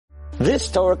This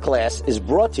Torah class is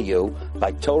brought to you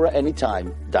by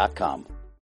TorahAnytime.com.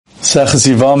 Seches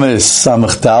Yivamis,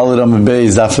 Samach Dalet Amud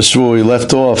Beis, Daf Shvuah. We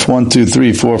left off 1, 2,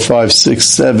 3, 4, 5, 6,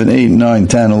 7, 8, 9,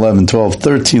 10, 11, 12,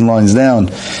 13 lines down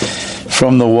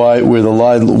from the wide, where the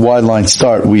wide lines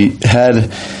start. We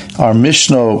had our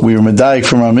Mishnah, we were medayik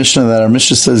from our Mishnah, that our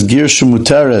Mishnah says, Girshu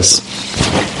Muteres,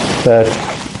 that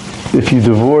if you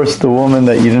divorce the woman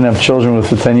that you didn't have children with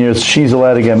for 10 years, she's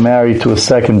allowed to get married to a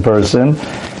second person.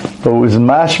 But it was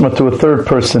mashma to a third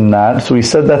person not. So we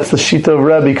said that's the shita of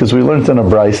Rebbe, because we learned in a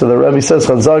brayso. So the Rebbe says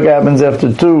chazak happens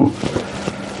after two.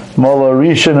 Mala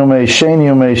rishon umei sheni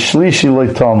umei shlishi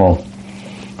leitamo.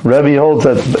 Rebbe holds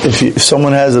that if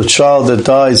someone has a child that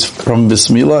dies from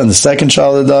bismillah and the second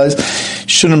child that dies, you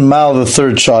shouldn't mal the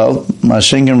third child.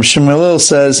 Mashenkin Rishon Hillel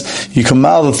says you can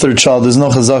mal the third child. There's no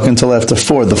chazak until after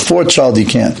four. The fourth child you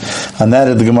can't. And that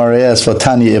the Gemara asks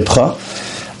Vatani ibcha.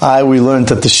 We learned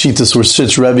that the Shitas were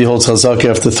switched. Rebbe holds Chazak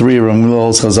after 3, Ramil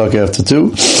holds Chazak after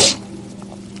 2.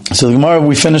 So the Gemara,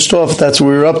 we finished off, that's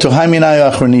where we were up to.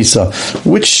 Haiminai Achronisa.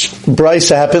 Which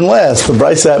Brisa happened last? The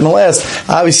Brisa happened last.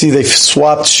 Obviously they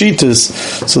swapped Shitas,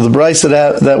 so the Brisa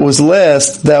that was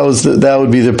last, that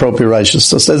would be the appropriate Rishus.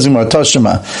 So says the Gemara,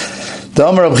 Toshima. And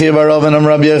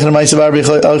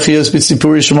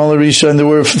there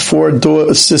were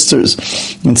 4 sisters.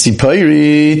 In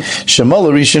Sipayri,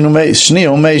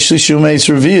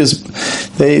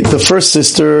 the first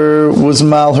sister was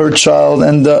mal, her child,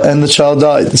 and the child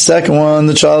died. The second one,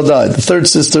 the child died. The third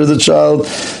sister, the child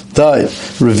died.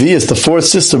 Revius, the fourth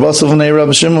sister,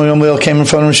 Rabbi Shimon came in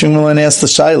front of Shimon and asked the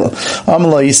Shaila.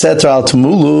 Amala, he said to Al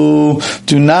Tamulu,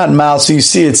 do not mal. So you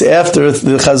see, it's after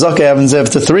the Chazaka happens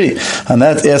after 3. And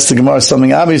that asks the Gemara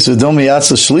something obvious. That's not a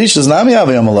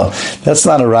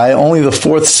raya. Only the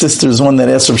fourth sister is one that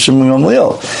asks Rabbi Shimon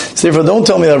Gamliel. So therefore, don't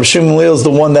tell me that Rabbi Shimon Gamliel is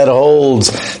the one that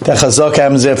holds that Chazaka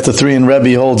happens after 3 and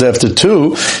Rebbe holds after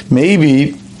 2.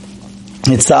 Maybe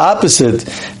it's the opposite.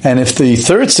 And if the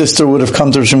third sister would have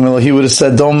come to Rishon Gamliel, he would have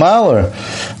said, don't mal her.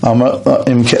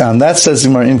 And that says,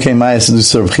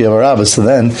 so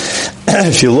then,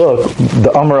 if you look,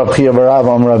 the Amar Rab Chiya bar Rav,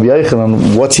 Amar Rabbi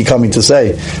Yochanan, what's he coming to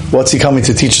say? What's he coming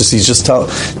to teach us? He's just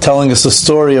telling us a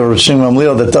story of Rishon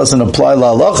Gamliel that doesn't apply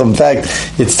la halacha. In fact,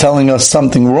 it's telling us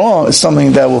something wrong,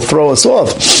 something that will throw us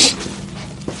off.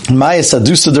 What was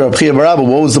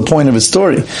the point of his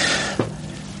story?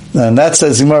 And that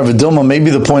says Gemara V'Dilma, maybe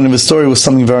the point of his story was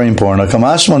something very important.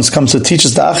 Kamashmans comes to teach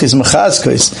us the achis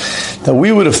mechazkos, that we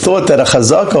would have thought that a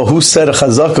chazaka, who said a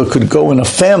chazaka could go in a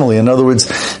family. In other words,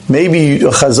 maybe a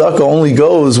chazaka only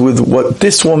goes with what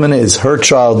this woman is. Her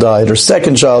child died, her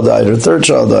second child died, her third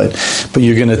child died. But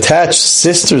you're going to attach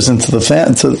sisters into the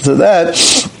to that.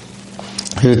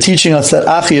 You're teaching us that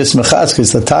achis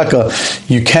mechazkos, that taka,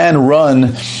 you can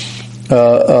run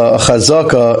a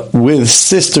chazaka with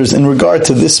sisters in regard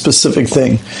to this specific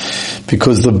thing,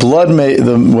 because the blood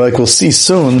like we'll see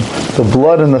soon, the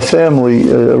blood in the family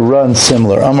runs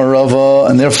similar. Amar Rava,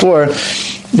 and therefore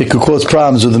it could cause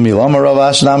problems with the meal. Now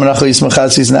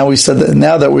we said that,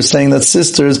 now that we're saying that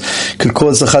sisters could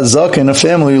cause a chazaka in a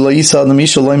family. A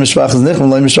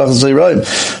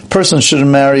person shouldn't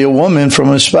marry a woman from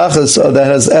a mishpachas that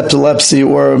has epilepsy,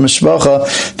 or a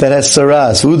mishpacha that has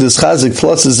saras.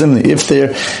 If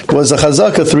there was a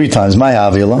chazaka 3 times, my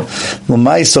avila.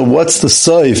 So what's the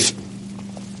soif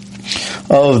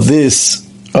of this,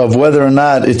 of whether or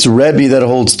not it's Rebbe that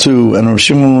holds 2 and Rav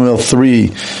Shimon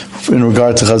 3 in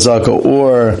regard to chazaka,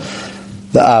 or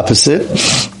the opposite?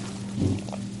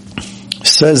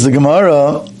 Says the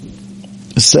Gemara,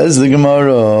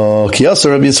 Kiyasa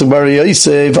Rabbi Yitzchak bar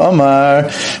Yosef Amar,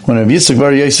 when Rabbi Yitzchak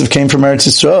bar Yosef came from Eretz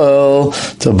Yisrael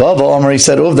to Bavel, Amar, he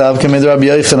said, Uvdav Kamed Rabbi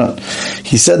Yochanan.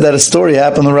 He said that a story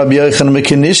happened to Rabbi Yochanan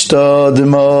Mekinishta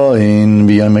Demoin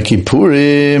B'Yom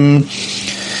Kippurim.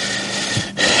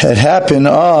 It happened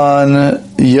on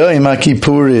Yom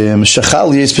Kippurim,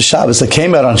 Shachal Yes b'Shabbos. That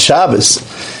came out on Shabbos,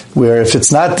 where if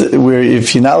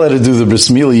you're not allowed to do the bris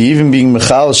milah, even being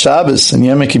Mechal Shabbos and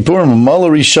Yom Kippurim, Mala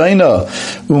Rishayna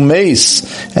Umeis,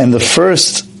 and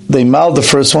they maled the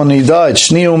first one and he died.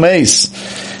 Shni Umeis,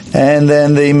 and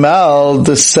then they maled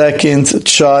the second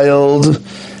child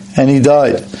and he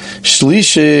died.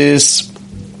 Shlishis,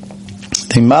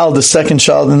 they maled the second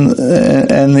child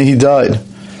and he died.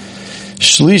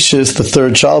 Shlishis, the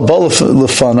third child,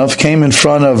 Balafanav, came in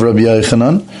front of Rabbi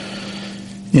Yochanan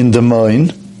in Des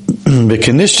Moines,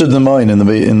 Bekanishta Des Moines, in the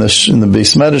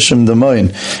Beis Medrash in Des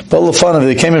Moines. Balafanav,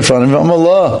 they came in front of him.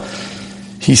 Amalah,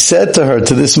 he said to her,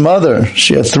 to this mother,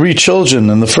 she had 3 children,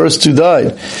 and the first 2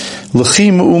 died. L'chi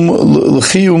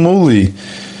umuli,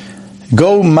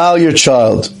 go mal your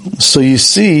child. So you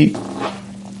see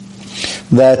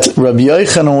that Rabbi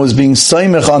Yochanan was being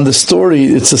soymech on the story.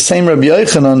 It's the same Rabbi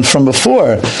Yochanan from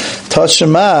before.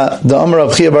 Tashema, the Amar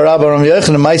of Chia bar Rabba Rabbi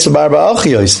Yochanan, Maisa bar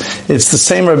Achiyos. It's the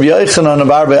same Rabbi Yochanan of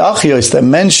Arba Achiyos that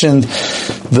mentioned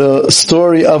the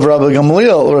story of Rabbi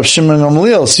Gamliel or of Shimon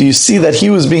Gamliel. So you see that he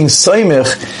was being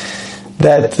soymech,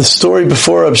 that the story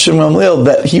before Reb Shimon Gamliel,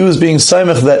 that he was being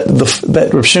saimach,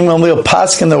 that Reb Shimon Gamliel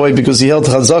passed in that way because he held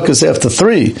Chazakas after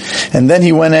 3. And then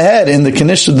he went ahead in the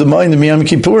Knish of the Moed Miyam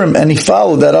Kippurim, and he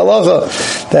followed that halacha,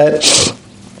 that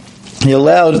he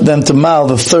allowed them to mal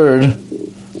the third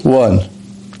one.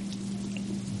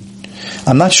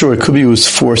 I'm not sure, it could be it was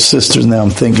 4 sisters now, I'm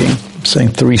thinking. I'm saying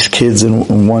 3 kids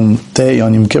in one day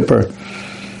on Yom Kippur.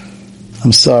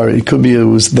 I'm sorry, it could be it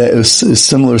was a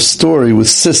similar story with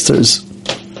sisters.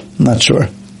 I'm not sure.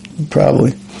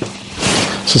 Probably.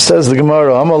 So says the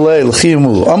Gemara, Amalei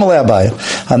l'chiyamul, Amalei Abaye.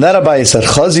 And that Abaye said,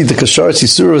 Chazi de kashar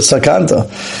sisura v'sakanta.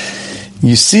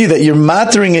 You see that you're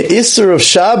mattering an isur of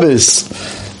Shabbos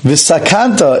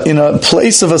v'sakanta in a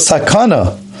place of a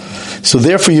sakana. So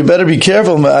therefore you better be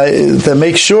careful to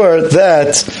make sure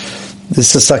that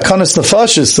this is sakanas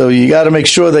nefashis, so you got to make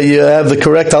sure that you have the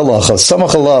correct halacha.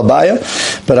 Samach Allah Abaya,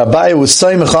 but Abaya was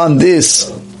saimach on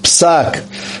this psak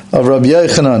of Rabbi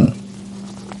Yochanan.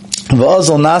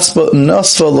 V'azal nasfa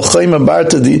l'chayma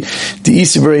barta di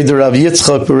isi b'reider Rav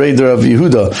Yitzchak b'reider Rav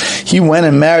Yehuda. He went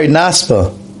and married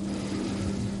Naspa.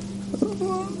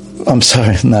 I'm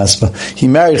sorry, Naspa. He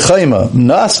married Chayma.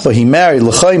 Naspa, he married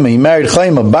L'chayma. He married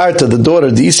Chayma, Barta, the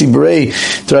daughter, the Isi B'rei,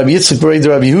 to Rabbi Yitzchak B'rei, to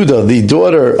Rabbi Yehuda, the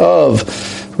daughter of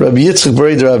Rabbi Yitzchak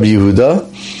B'rei, to Rabbi Yehuda.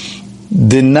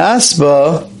 The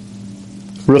Naspa,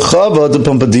 Rechava, the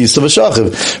Pampadisa, V'shachiv.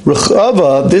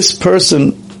 Rechava, this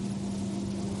person,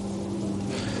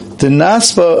 the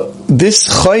Naspa, this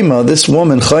Chayma, this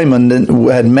woman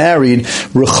Chayma had married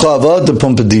Rechava the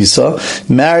Pumpadisa,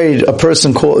 married a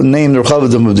person named Rechava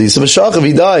the Pumpadisa. V'shachav,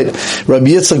 he died. Rabbi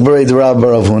Yitzchak B'rei the Rav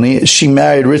Baravuni. She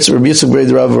married Rabbi Yitzchak B'rei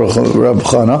the Rav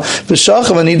Chana.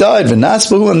 V'shachav, and he died.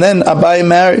 V'naspahu, and then Abaye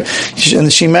married,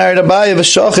 and she married Abaye.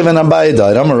 V'shachav, and Abaye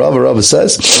died. Amar Rava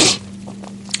says,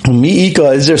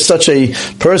 is there such a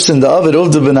person, the Avid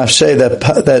Uvda ben Afshay, that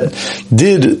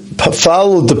did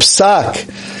follow the psak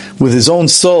with his own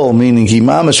soul, meaning he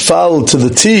mamash followed to the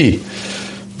T.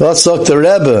 That's Dr.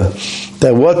 Rebbe,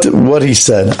 that what he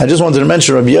said. I just wanted to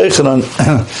mention Rabbi Yochanan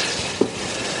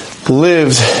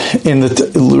lived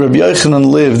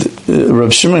Rabbi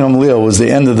Shimon Gamliel was the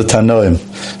end of the Tanoim.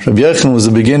 Rabbi Yochanan was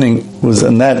the beginning, was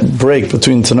in that break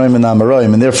between Tanoim and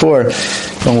Amoraim, and therefore,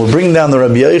 when we're bringing down the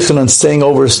Rabbi Yochanan saying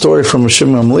over a story from Rabbi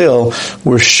Shimon Gamliel,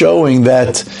 we're showing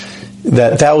that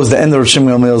was the end of Rav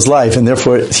Shimon Gamliel's life, and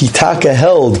therefore Hitaka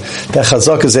held that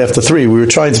Chazak is after 3. We were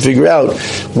trying to figure out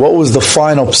what was the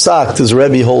final psak. Does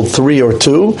Rebbe hold 3 or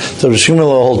 2? So Rav Shimon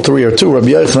Gamliel hold 3 or 2. Rabbi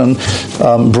Yochanan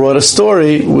brought a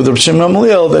story with Rav Shimon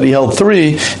Gamliel that he held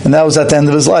 3, and that was at the end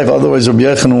of his life. Otherwise, Rabbi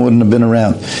Yochanan wouldn't have been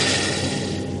around.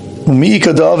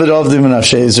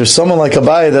 Is there someone like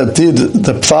Abaye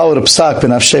that followed a psak ben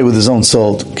Afshay with his own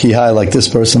soul? Kihai, like this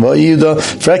person. How did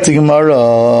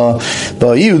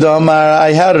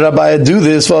Abaye do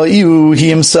this? He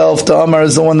himself, the Amar,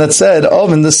 is the one that said,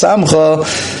 Oven the Samcha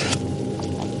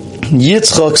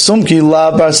Yitzchak Sumki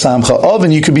La Bar Samcha.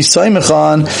 Oven, you could be Saimach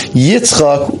on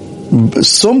Yitzchak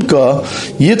Sumka,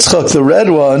 Yitzchak, the red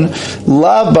one,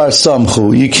 La Bar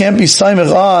Samchu. You can't be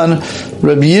Saimach on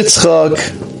Rabbi Yitzchak,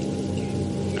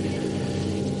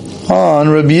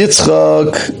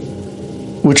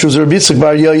 which was Rabbi Yitzchak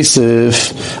Bar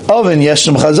Yosef. Elvin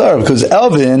Yeshem Chazar, because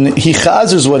Elvin, he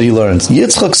chazers what he learns.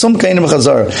 Yitzchak Sumka Einem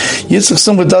Chazar. Yitzchak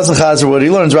Sumka doesn't chazer what he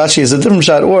learns. Rashi has a different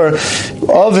shot. Or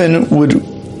Elvin would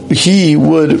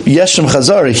Yeshem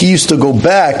Chazar. He used to go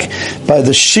back by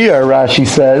the Shir, Rashi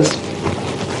says,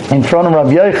 in front of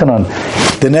Rabbi Yochanan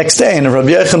the next day, and if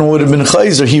Rabbi Yochanan would have been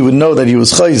chayzer, he would know that he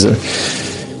was chayzer.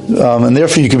 And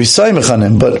therefore you could be saimach on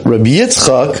him. But Rabbi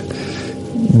Yitzchak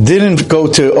didn't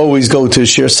always go to a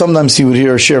shir. Sometimes he would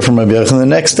hear a shir from Rabbi Yochanan. The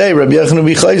next day Rabbi Yochanan would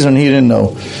be chayzer and he didn't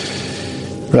know.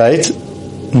 Right?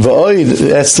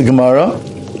 V'oid, asked the Gemara,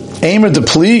 Aimer the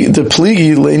pligi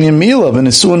le'inyan mila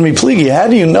v'nesuin mi pligi. How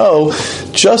do you know,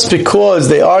 just because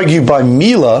they argue by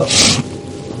mila,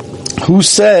 who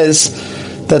says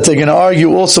that they're going to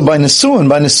argue also by nesuin?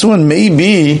 By nesuin,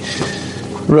 maybe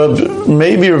Rav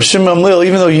Shimon Gamliel,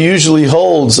 even though he usually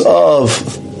holds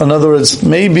of, in other words,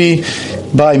 maybe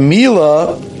by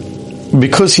Mila,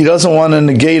 because he doesn't want to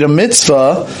negate a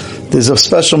mitzvah, there's a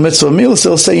special mitzvah of Mila,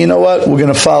 so he'll say, you know what, we're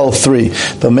going to follow 3.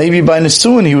 But maybe by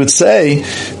Nesuin, he would say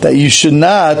that you should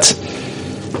not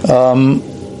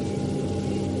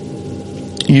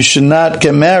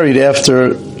get married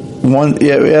after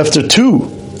 2.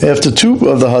 after two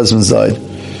of the husbands died.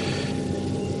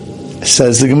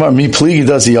 Says the Gemara, Mi Pligi,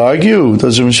 does he argue?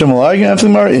 Does Rav Shmuel argue after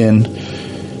the Gemara in?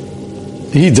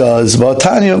 He does. But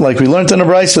Tanya, like we learned in the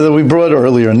Brisa that we brought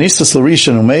earlier, Nisas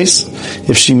Larisha Umeis,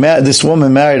 if this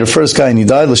woman married her first guy and he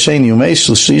died, L'Sheni Umeis,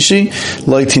 L'Shlishi,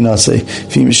 L'Aitinase.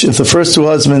 If the first two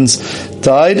husbands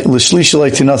died, L'Shlishi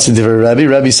L'Aitinase,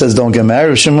 Rabbi says don't get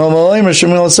married. Rav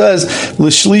Shmuel says,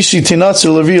 L'Shlishi Tinase,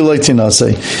 L'Revi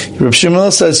L'Aitinase. Rav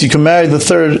Shmuel says you can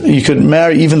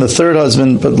marry even the third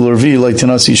husband, but L'Revi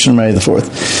L'Aitinase, you shouldn't marry the fourth.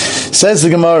 Says the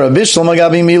Gemara, Bishlam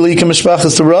Agabi Mili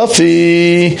Kamishpachas to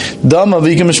Rafi, Dama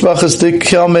Vika Mishpachas to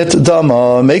Kamet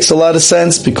Dama. Makes a lot of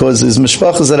sense because there's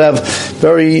Mishpachas that have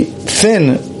very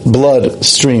thin blood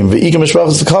stream. Vika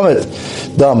Mishpachas to Kamet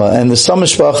Dama. And there's some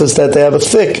Mishpachas that they have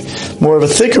more of a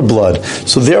thicker blood.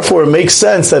 So therefore it makes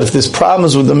sense that if there's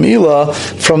problems with the Mila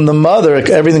from the mother,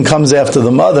 everything comes after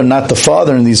the mother, not the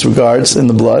father in these regards, in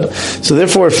the blood. So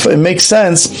therefore it makes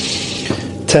sense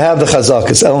to have the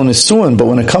chazakas el nisuin, but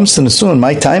when it comes to nisuin,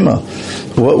 my taima,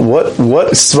 what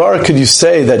svara could you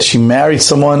say that she married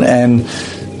someone and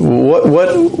what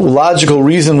logical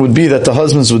reason would be that the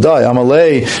husbands would die?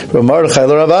 Amalei Ramardachai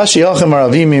Ravashi Hachem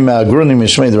Aravimi Ma'agruni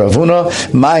Mishmeid Ravuna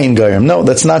Ma'in Gayim. No,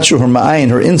 that's not true. Her ma'ayin,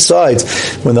 her insides,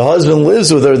 when the husband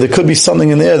lives with her, there could be something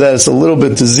in there that is a little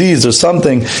bit diseased or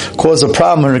something, cause a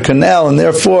problem in her canal, and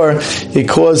therefore it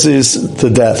causes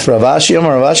the death.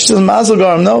 Ravashi says Mazel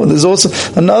Garim. No, there's also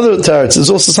another teretz.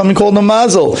 There's also something called a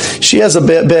mazel. She has a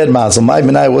bad mazel. My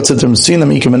benai, what's the difference between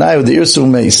them? Ikim benai with the irsu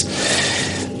meis.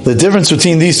 The difference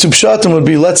between these two pshatim would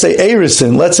be, let's say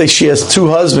Erisin. Let's say she has two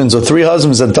husbands or three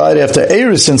husbands that died after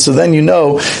Erisin, so then you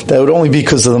know that would only be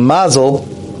because of the mazel.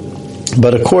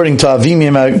 But according to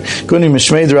Avimi Guni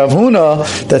Mishmeid Rav Huna,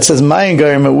 that says Mayin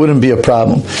Garim, it wouldn't be a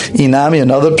problem. Inami,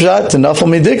 another pshat, to Nafal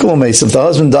Midikal Meis. If the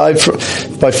husband died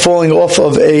by falling off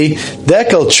of a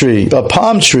dekel tree, a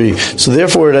palm tree, so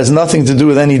therefore it has nothing to do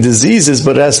with any diseases,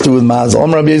 but it has to do with mazel.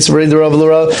 Rabbi Yosef,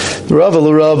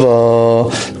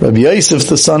 Rabbi Yosef,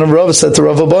 the son of Rav, said to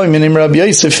Rav Abai, meaning Rabbi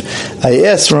Yosef, I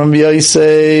asked Rabbi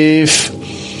Yosef,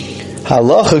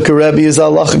 Halacha Karebi is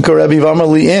Halacha Karebi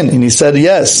V'Amarli in, and he said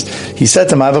yes. He said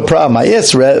to him, I have a problem. I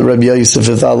asked Rabbi Yosef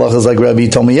if the halacha is like Rabbi. He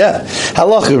told me yeah.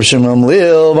 Halacha B'Shem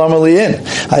Ramliel V'Amarli in.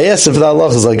 I asked if the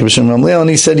halacha is like B'Shem Ramliel, and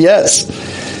he said yes.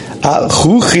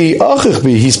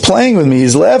 He's playing with me.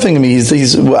 He's laughing at me.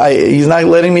 He's not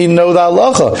letting me know the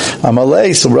halacha.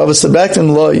 Amalei. So Rabbi said back to him,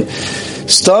 Loi.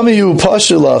 Stamiyu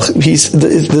Pashilach.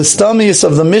 The stamius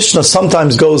of the Mishnah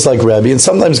sometimes goes like Rabbi and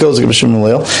sometimes goes like B'Shem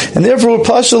Leil, and therefore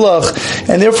Pashilach,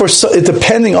 and therefore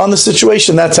depending on the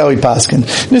situation, that's how he paskin.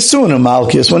 Nisun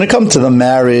Malkius. When it comes to the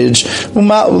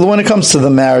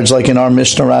marriage, like in our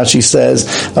Mishnah, Rashi says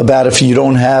about if you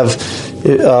don't have.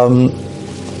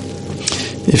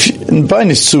 By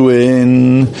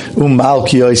Nisuin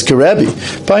Umalkios Kerebi.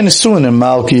 By Nisuin and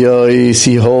Malkios,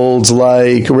 he holds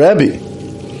like Rebbe.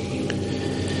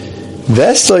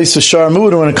 Vesta is a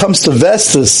sharmuad. When it comes to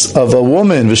vestas of a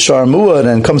woman, v'sharmuad,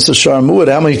 and it comes to sharmuad,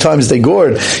 how many times they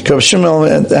gored?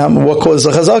 What caused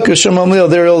the chazak?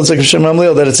 There it's like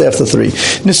that it's after three.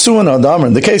 Nisuin Adamar.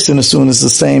 The case of Nisuin is the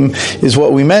same as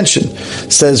what we mentioned.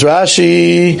 Says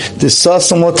Rashi,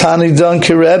 Disasam Latani Dun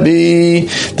Kirebi,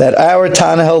 that our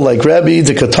Tana held like Rebbe,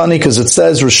 the Katani, because it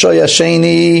says Rishoya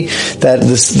Sheni,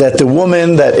 that the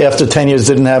woman that after 10 years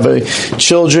didn't have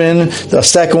children, the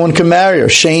second one can marry her.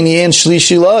 Sheni and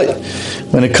Shlishi Lai.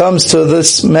 When it comes to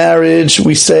this marriage,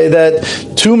 we say that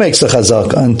two makes a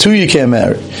chazak, and two you can't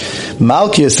marry.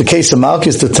 Malkius, the case of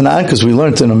Malkius, the Tanan, because we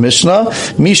learned in a Mishnah,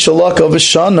 Misha Laka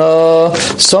Vishana,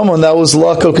 someone that was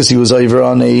Laka because he was over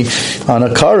on a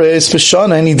Kares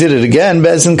Vishana, and he did it again,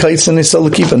 Bezin Kaitzin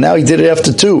Isalakipa. Now he did it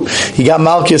after two. He got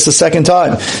Malkius the second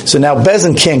time. So now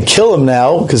Bezin can't kill him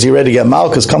now, because he already got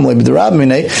Malkius, Kamle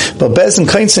B'Derabmine, but Bezin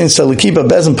Kaitzin Isalakipa,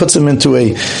 Bezin puts him into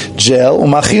a jail,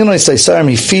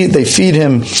 they feed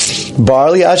him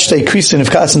barley,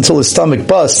 until his stomach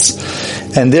busts,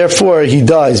 and therefore he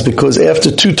dies, because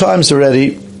after two times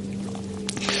already,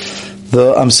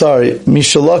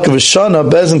 Mishalak of Shana,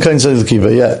 Bezin Kain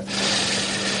Zaylakiva, yeah.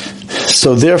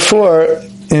 So therefore,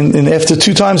 in after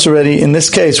two times already, in this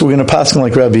case, we're going to pass him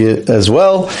like Rabbi as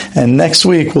well, and next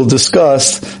week we'll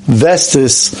discuss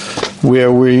Vestis,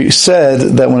 where we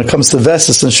said that when it comes to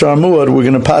Vestis and Sharmuad, we're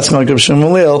going to pass him like Rabbi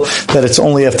Shmuel, that it's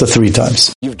only after three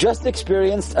times. You've just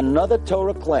experienced another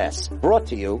Torah class brought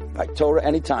to you by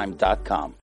TorahAnytime.com.